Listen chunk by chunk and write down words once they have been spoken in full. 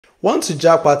Want to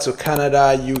jackpot to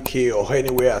Canada, UK or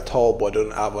anywhere at all but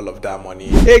don't have all of that money?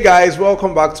 Hey guys,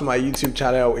 welcome back to my YouTube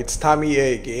channel. It's Tammy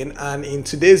here again, and in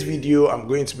today's video I'm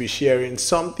going to be sharing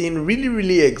something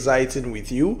really exciting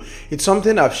with you. It's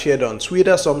something I've shared on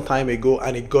Twitter some time ago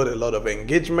and it got a lot of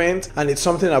engagement, and it's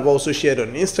something I've also shared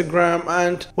on Instagram,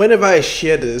 and whenever I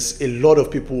share this, a lot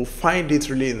of people find it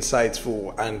really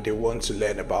insightful and they want to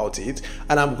learn about it.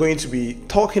 And I'm going to be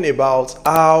talking about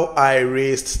how I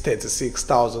raised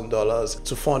 $36,000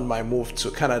 to fund my move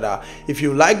to Canada. If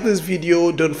you like this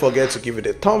video, don't forget to give it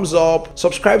a thumbs up,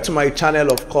 subscribe to my channel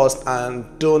of course, and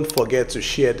don't forget to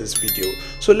share this video.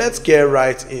 So let's get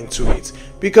right into it,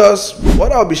 because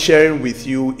what I'll be sharing with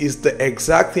you is the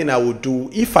exact thing I would do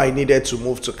if I needed to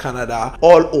move to Canada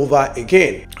all over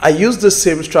again. I used the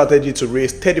same strategy to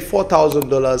raise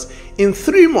 $34,000 in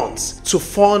 3 months to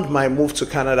fund my move to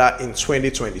Canada in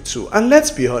 2022. And let's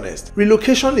be honest,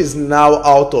 relocation is now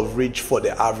out of reach for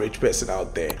the average person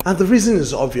out there. And the reason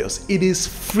is obvious: it is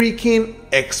freaking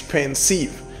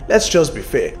expensive. Let's just be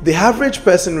fair. The average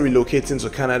person relocating to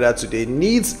Canada today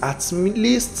needs at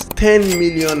least 10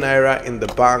 million naira in the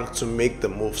bank to make the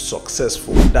move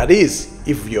successful. That is,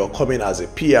 if you're coming as a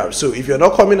PR. So if you're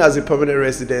not coming as a permanent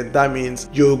resident, that means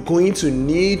you're going to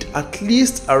need at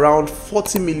least around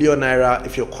 40 million naira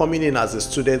if you're coming in as a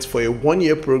student for a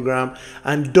 1-year program,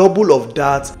 and double of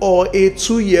that or a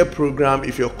 2-year program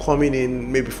if you're coming in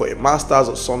maybe for a master's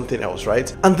or something else,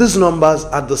 right? And these numbers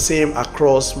are the same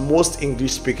across most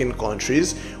English-speaking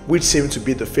countries, which seem to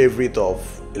be the favorite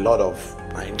of a lot of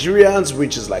Nigerians,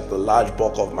 which is like the large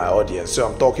bulk of my audience. So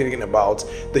I'm talking about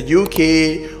the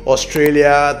UK,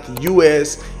 Australia, the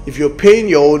US. If you're paying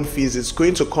your own fees, it's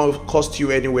going to cost you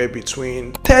anywhere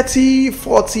between $30,000,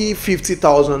 $40,000,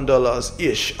 $50,000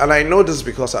 ish. And I know this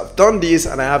because I've done this,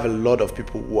 and I have a lot of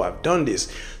people who have done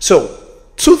this. So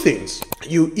two things: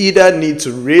 you either need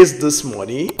to raise this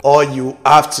money or you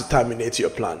have to terminate your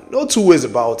plan. No two ways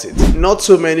about it. Not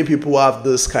so many people have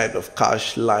this kind of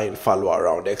cash line follow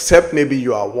around, except maybe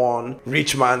you are one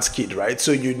rich man's kid, right?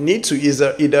 So you need to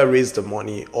either raise the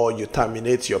money or you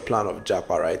terminate your plan of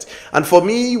jackpot, right? And for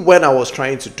me, when I was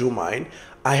trying to do mine,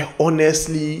 I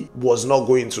honestly was not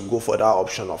going to go for that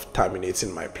option of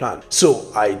terminating my plan.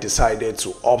 So I decided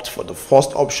to opt for the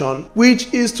first option,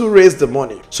 which is to raise the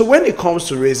money. So when it comes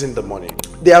to raising the money,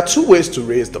 there are two ways to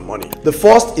raise the money. The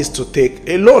first is to take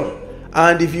a loan.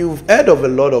 And if you've heard of a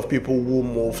lot of people who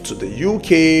move to the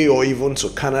UK or even to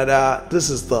Canada,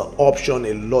 this is the option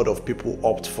a lot of people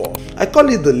opt for. I call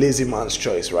it the lazy man's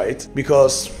choice, right?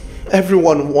 Because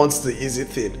everyone wants the easy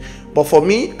thing. But for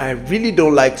me, I really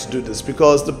don't like to do this,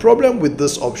 because the problem with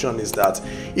this option is that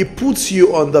it puts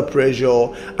you under pressure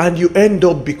and you end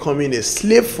up becoming a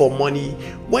slave for money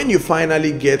when you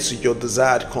finally get to your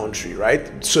desired country,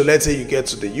 right? So let's say you get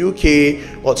to the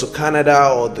UK or to Canada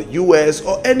or the US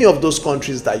or any of those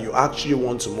countries that you actually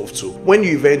want to move to. When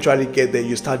you eventually get there,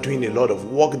 you start doing a lot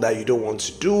of work that you don't want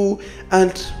to do,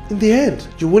 and in the end,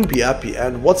 you won't be happy.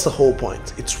 And what's the whole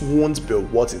point? It won't be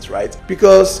worth it, right?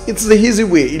 Because it's the easy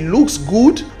way. It looks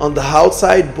good on the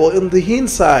outside, but on the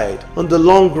inside, on the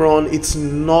long run, it's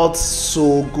not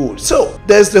so good. So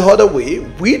there's the other way,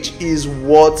 which is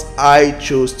what I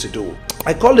chose to do.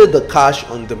 I call it the cash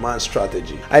on demand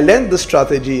strategy. I learned this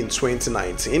strategy in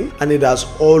 2019 and it has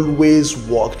always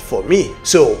worked for me.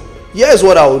 So here's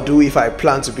what I will do if I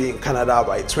plan to be in Canada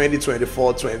by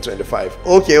 2024, 2025.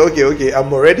 Okay,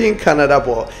 I'm already in Canada,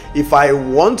 but if I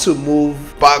want to move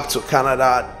back to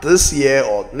Canada this year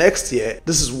or next year,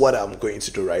 this is what I'm going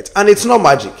to do, right? And it's not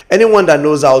magic. Anyone that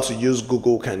knows how to use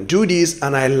Google can do this,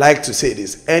 and I like to say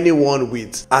this: anyone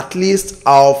with at least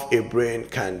half a brain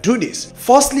can do this.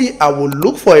 Firstly, I will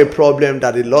look for a problem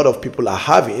that a lot of people are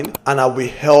having, and I will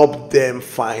help them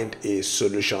find a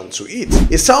solution to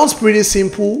it. It sounds pretty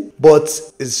simple, but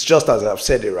it's just as I've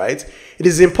said it, right? It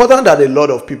is important that a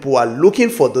lot of people are looking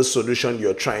for the solution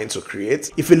you're trying to create.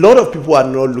 If a lot of people are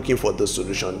not looking for the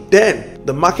solution, then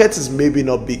the market is maybe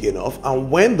not big enough.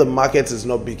 And when the market is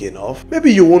not big enough,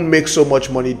 maybe you won't make so much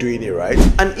money doing it, right?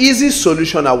 An easy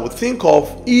solution I would think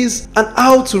of is an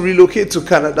how to relocate to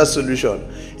Canada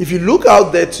solution. If you look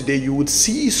out there today, you would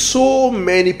see so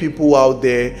many people out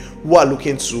there who are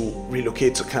looking to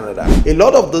relocate to Canada. A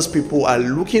lot of those people are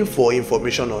looking for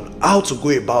information on how to go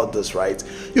about this, right?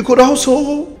 You could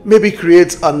also maybe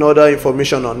create another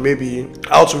information on maybe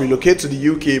how to relocate to the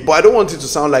UK, but I don't want it to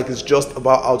sound like it's just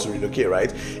about how to relocate,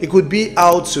 right? It could be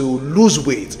how to lose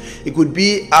weight. It could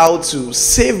be how to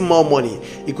save more money.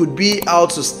 It could be how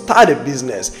to start a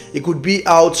business. It could be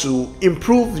how to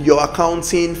improve your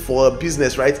accounting for a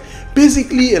business, right?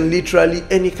 basically and literally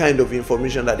any kind of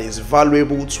information that is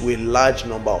valuable to a large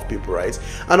number of people, right?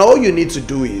 And all you need to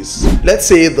do is, let's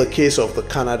say the case of the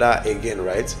Canada again,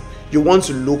 right? You want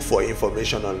to look for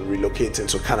information on relocating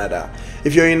to Canada.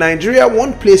 If you're in Nigeria,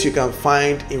 one place you can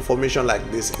find information like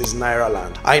this is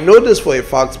Nairaland. I know this for a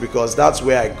fact because that's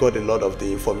where I got a lot of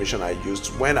the information I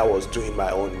used when I was doing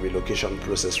my own relocation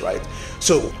process, right?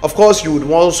 So, of course, you would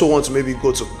also want to maybe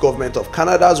go to Government of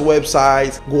Canada's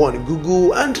website, go on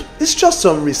Google, and it's just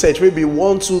some research, maybe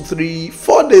 1, 2, 3,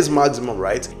 4 days maximum,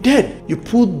 right? Then you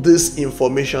put this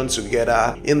information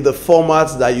together in the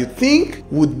format that you think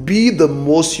would be the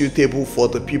most suitable for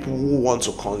the people who want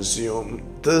to consume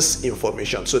this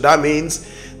information. So that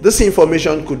means this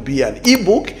information could be an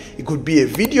ebook, it could be a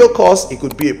video course, it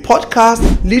could be a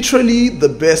podcast, literally the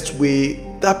best way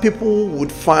that people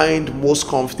would find most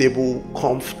comfortable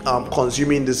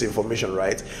consuming this information,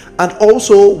 right? And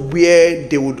also where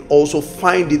they would also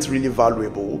find it really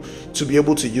valuable to be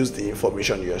able to use the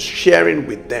information you're sharing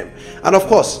with them. And of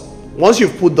course, once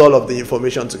you've put all of the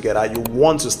information together, you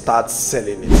want to start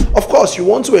selling it. Of course, you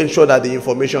want to ensure that the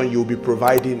information you'll be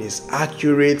providing is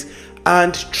accurate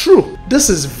and true. This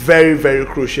is very, very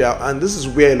crucial, and this is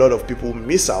where a lot of people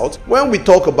miss out when we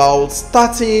talk about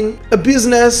starting a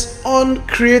business on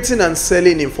creating and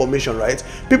selling information, right?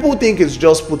 People think it's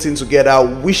just putting together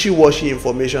wishy-washy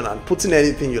information and putting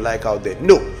anything you like out there.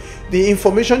 No. The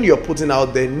information you're putting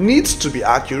out there needs to be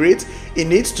accurate, it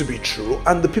needs to be true,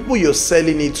 and the people you're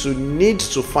selling it to need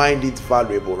to find it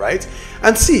valuable, right?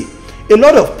 And see, a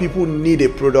lot of people need a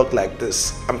product like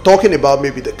this. I'm talking about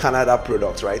maybe the Canada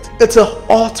product, right? It's a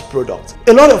hot product.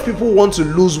 A lot of people want to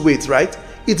lose weight, right?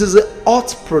 It is a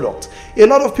hot product. A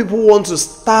lot of people want to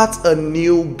start a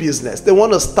new business. They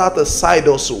want to start a side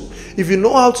hustle. If you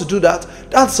know how to do that,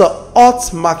 that's a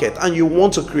hot market, and you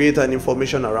want to create an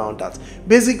information around that.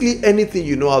 Basically, anything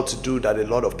you know how to do that a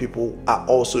lot of people are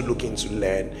also looking to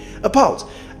learn about.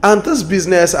 And this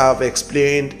business I've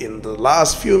explained in the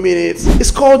last few minutes is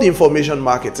called information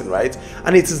marketing, right?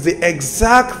 And it is the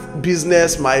exact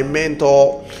business my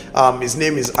mentor, his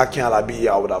name is Akin Alabi.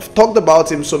 I would have talked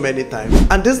about him so many times.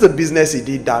 And this is the business he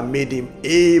did that made him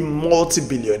a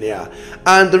multi-billionaire.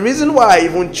 And the reason why I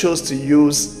even chose to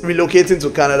use relocating to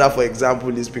Canada, for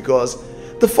example, is because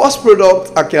the first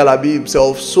product Akin Alabi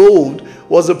himself sold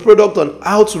was a product on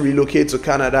how to relocate to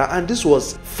Canada, and this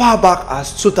was far back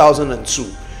as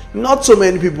 2002. Not so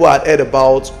many people had heard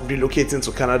about relocating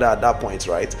to Canada at that point,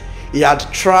 right? He had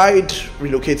tried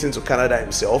relocating to Canada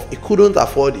himself. He couldn't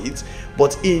afford it,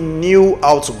 but he knew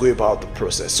how to go about the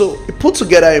process. So he put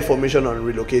together information on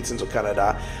relocating to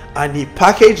Canada, and he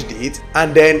packaged it,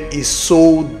 and then he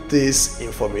sold this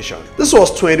information. This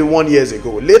was 21 years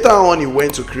ago. Later on, he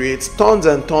went to create tons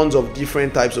and tons of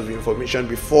different types of information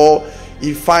before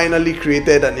he finally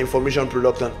created an information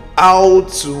product on how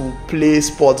to play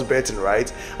sports betting,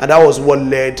 right? And that was what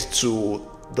led to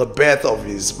the birth of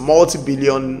his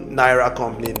multi-billion naira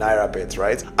company, NairaBet,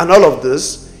 right? And all of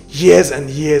this years and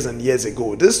years and years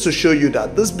ago. This to show you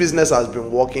that this business has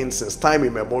been working since time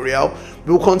immemorial,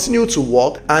 will continue to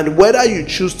work, and whether you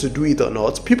choose to do it or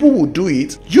not, people will do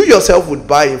it. You yourself would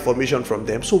buy information from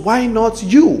them, so why not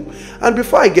you? And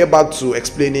before I get back to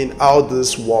explaining how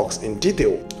this works in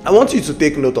detail, I want you to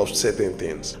take note of certain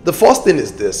things. The first thing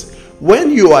is this: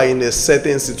 when you are in a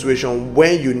certain situation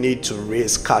when you need to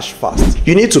raise cash fast,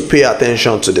 you need to pay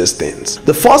attention to these things.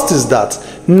 The first is that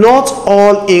not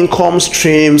all income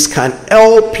streams can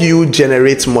help you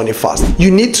generate money fast. You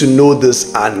need to know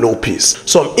this and know peace.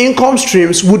 Some income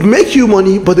streams would make you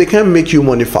money, but they can't make you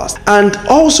money fast. And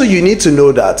also you need to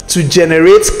know that to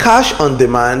generate cash on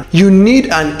demand, you need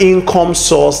an income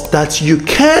source that you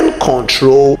can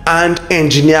control and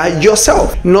engineer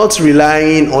yourself, not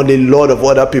relying on a lot of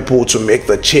other people to make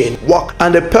the chain work.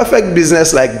 And a perfect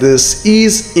business like this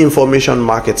is information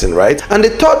marketing, right? And the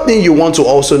third thing you want to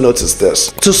also notice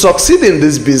this: to succeed in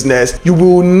this business, you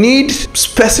will need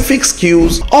specific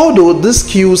skills, although these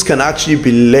skills can actually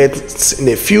be learned in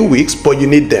a few weeks, but you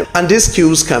need them, and these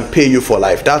skills can pay you for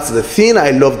life. That's the thing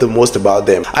I love the most about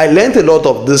them. I learned a lot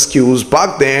of these skills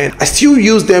back then, I still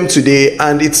use them today,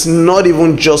 and it's not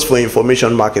even just for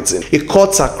information marketing. It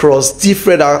cuts across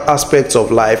different aspects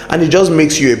of life, and it just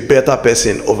makes you a better better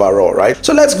person overall, right?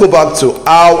 So let's go back to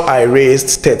how I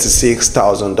raised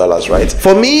 $36,000, right?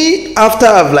 For me, after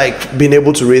I've like been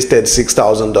able to raise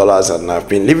 $36,000 and I've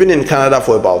been living in Canada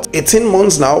for about 18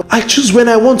 months now, I choose when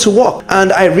I want to work.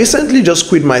 And I recently just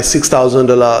quit my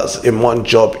 $6,000 a month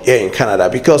job here in Canada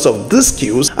because of these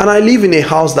skills, and I live in a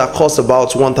house that costs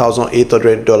about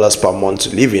 $1,800 per month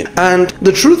to live in. And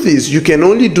the truth is, you can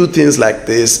only do things like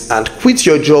this and quit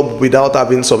your job without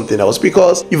having something else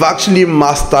because you've actually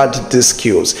mastered these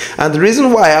skills. And the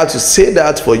reason why I had to say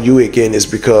that for you again is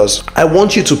because I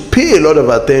want you to pay a lot of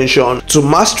attention to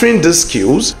mastering these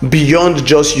skills beyond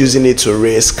just using it to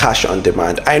raise cash on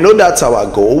demand. I know that's our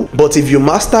goal, but if you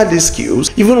master these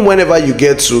skills, even whenever you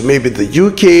get to maybe the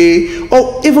UK,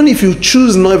 or even if you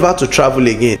choose never to travel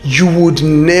again, you would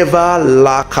never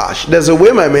lack cash. There's a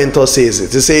way my mentor says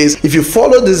it. He says, if you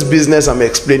follow this business I'm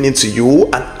explaining to you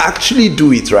and actually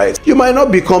do it right, you might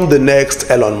not become the next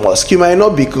Elon Musk, you might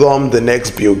not become the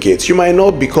next Bill Gates, you might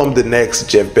not become the next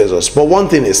Jeff Bezos, but one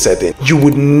thing is certain, you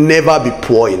would never be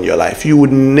poor in your life. You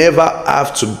would never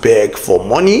have to beg for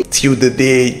money till the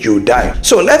day you die.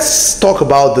 So let's talk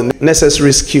about the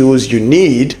necessary skills you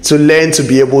need to learn to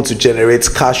be able to generate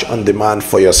cash on demand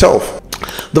for yourself.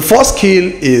 The first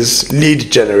skill is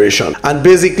lead generation, and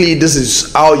basically this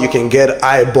is how you can get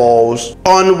eyeballs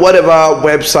on whatever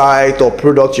website or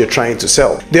product you're trying to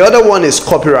sell. The other one is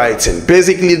copywriting.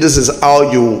 Basically this is how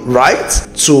you write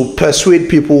to persuade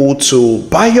people to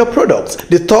buy your product.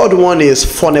 The third one is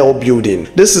funnel building.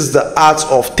 This is the art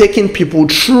of taking people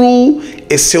through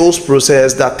a sales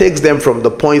process that takes them from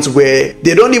the point where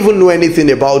they don't even know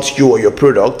anything about you or your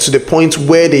product to the point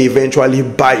where they eventually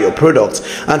buy your product.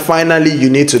 And finally, you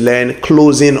need to learn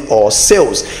closing or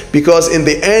sales, because in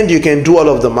the end you can do all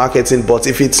of the marketing, but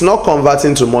if it's not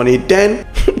converting to money, then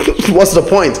what's the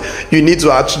point? You need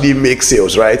to actually make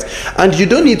sales, right? And you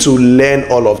don't need to learn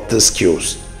all of the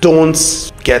skills. Don't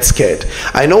get scared.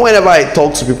 I know whenever I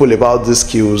talk to people about these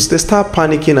skills, they start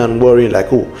panicking and worrying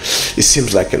like, oh, it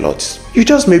seems like a lot. You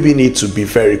just maybe need to be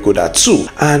very good at two.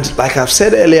 And like I've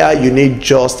said earlier, you need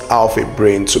just half a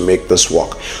brain to make this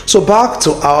work. So back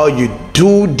to how you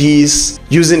do this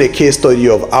using a case study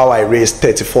of how I raised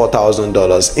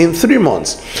 $34,000 in 3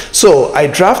 months. So I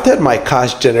drafted my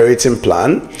cash generating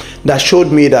plan that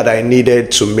showed me that I needed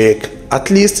to make at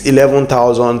least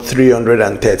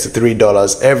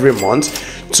 $11,333 every month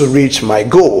to reach my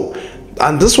goal.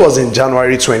 And this was in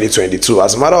January 2022.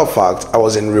 As a matter of fact, I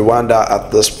was in Rwanda at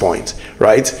this point,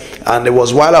 right? And it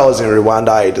was while I was in Rwanda,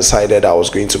 I decided I was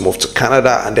going to move to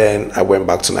Canada, and then I went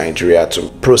back to Nigeria to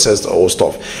process the whole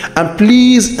stuff. And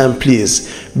please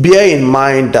bear in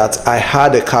mind that I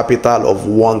had a capital of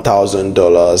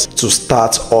 $1,000 to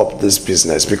start up this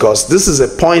business, because this is a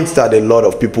point that a lot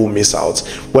of people miss out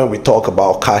when we talk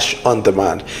about cash on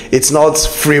demand. It's not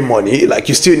free money, like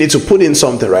you still need to put in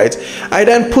something, right? I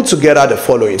then put together the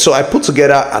following. So I put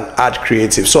together an ad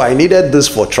creative. So I needed this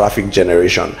for traffic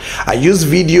generation. I used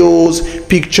videos,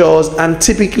 pictures, and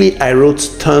typically I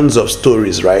wrote tons of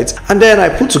stories, right? And then I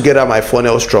put together my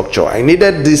funnel structure. I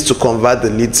needed this to convert the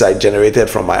leads I generated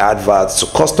from my adverts to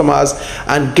customers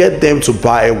and get them to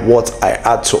buy what I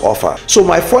had to offer. So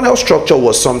my funnel structure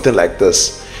was something like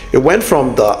this. It went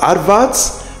from the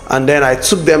adverts, and then I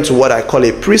took them to what I call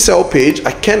a pre-sale page.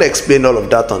 I can't explain all of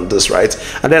that on this, right?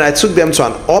 And then I took them to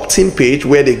an opt-in page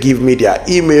where they give me their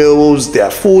emails, their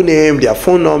full name, their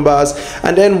phone numbers.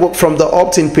 And then from the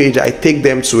opt-in page, I take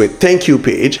them to a thank you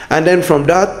page. And then from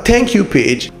that thank you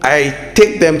page, I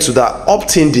take them to the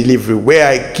opt-in delivery where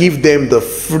I give them the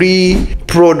free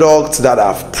product that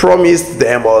I've promised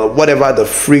them, or whatever the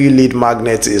free lead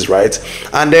magnet is, right?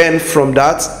 And then from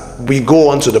that, we go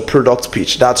on to the product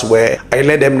pitch. That's where I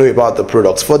let them know about the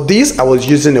products. For this, I was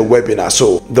using a webinar.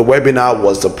 So the webinar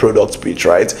was the product pitch,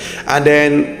 right? And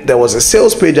then there was a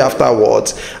sales page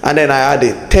afterwards. And then I had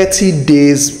a 30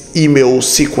 days email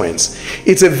sequence.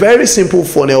 It's a very simple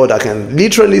funnel that can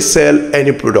literally sell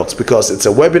any product because it's a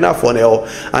webinar funnel,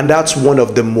 and that's one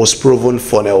of the most proven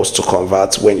funnels to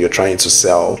convert when you're trying to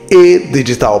sell a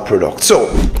digital product. So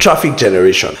traffic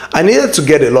generation. I needed to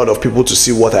get a lot of people to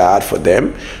see what I had for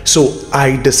them. So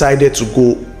I decided to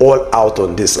go all out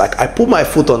on this. Like, I put my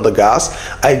foot on the gas.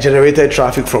 I generated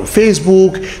traffic from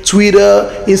Facebook, Twitter,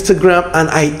 Instagram, and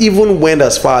I even went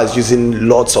as far as using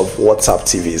lots of WhatsApp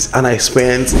TVs, and I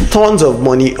spent tons of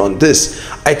money on this.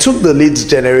 I took the leads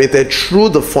generated through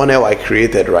the funnel I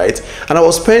created, right? And I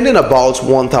was spending about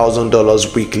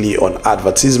 $1,000 weekly on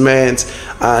advertisements,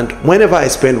 and whenever I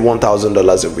spend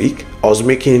 $1,000 a week, I was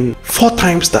making 4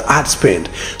 times the ad spend.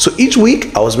 So each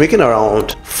week I was making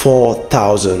around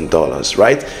 $4,000,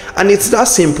 right? And it's that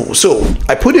simple. So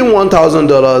I put in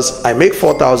 $1,000, I make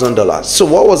 $4,000. So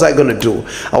what was I gonna do?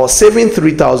 I was saving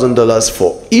 $3,000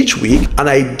 for each week, and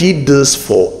I did this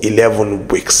for 11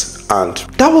 weeks. And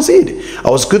that was it. I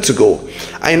was good to go.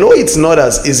 I know it's not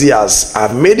as easy as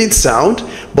I've made it sound,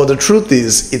 but the truth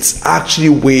is it's actually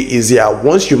way easier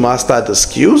once you master the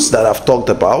skills that I've talked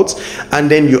about, and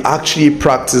then you actually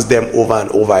practice them over and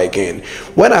over again.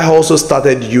 When I also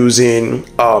started using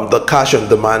the cash on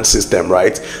demand system,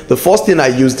 right, the first thing I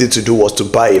used it to do was to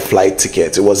buy a flight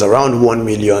ticket. It was around 1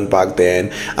 million back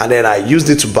then, and then I used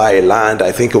it to buy a land.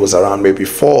 I think it was around maybe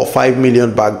 4 or 5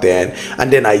 million back then,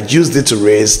 and then I used it to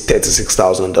raise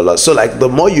 $36,000. So like the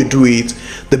more you do it,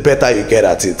 the better you get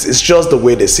at it. It's just the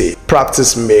way they say,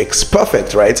 practice makes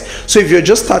perfect, right? So if you're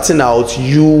just starting out,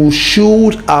 you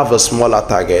should have a smaller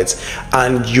target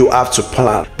and you have to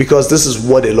plan, because this is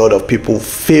what a lot of people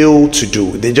fail to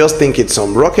do. They just think it's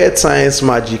some rocket science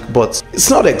magic, but it's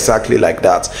not exactly like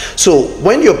that. So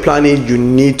when you're planning, you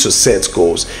need to set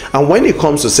goals, and when it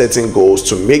comes to setting goals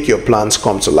to make your plans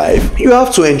come to life, you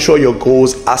have to ensure your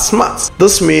goals are smart.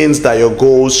 This means that your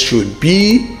goals should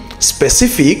be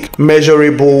specific,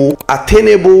 measurable,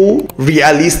 attainable,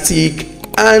 realistic,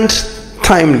 and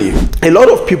timely. A lot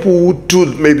of people do,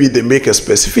 maybe they make a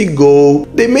specific goal,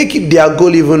 they make it their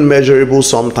goal even measurable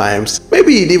sometimes,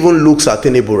 maybe it even looks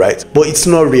attainable, right, but it's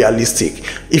not realistic.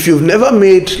 If you've never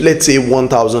made, let's say,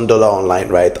 $1,000 online,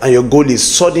 right, and your goal is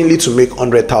suddenly to make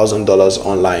 $100,000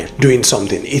 online doing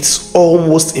something, it's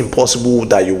almost impossible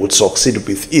that you would succeed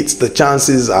with it. The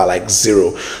chances are like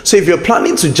 0. So if you're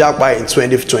planning to jackpot in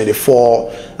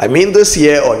 2024, I mean this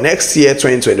year or next year,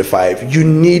 2025, you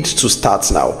need to start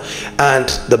now. And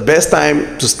the best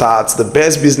time to start, the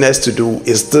best business to do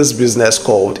is this business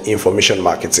called information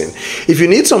marketing. If you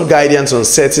need some guidance on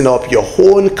setting up your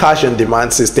own cash on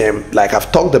demand system like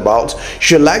I've talked about, you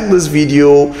should like this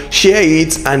video, share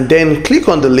it, and then click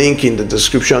on the link in the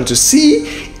description to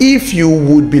see if you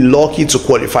would be lucky to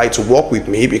qualify to work with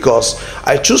me, because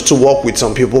I choose to work with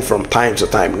some people from time to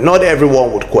time. Not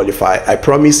everyone would qualify, I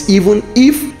promise, even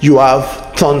if you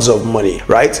have tons of money,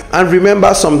 right? And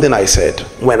remember something I said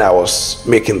when I was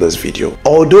making this video.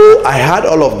 Although I had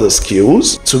all of the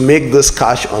skills to make this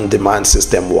cash on demand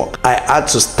system work, I had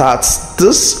to start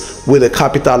this with a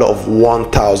capital of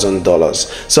 $1,000.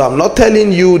 So I'm not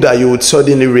telling you that you would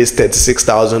suddenly raise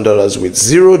 $36,000 with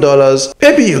 $0.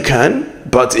 Maybe you can,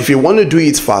 but if you want to do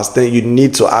it fast, then you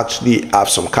need to actually have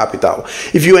some capital.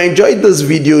 If you enjoyed this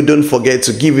video, don't forget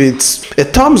to give it a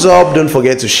thumbs up. Don't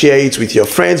forget to share it with your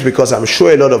friends, because I'm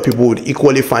sure a lot of people would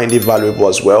equally find it valuable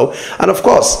as well. And of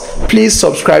course, please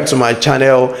subscribe to my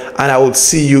channel, and I will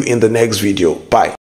see you in the next video. Bye.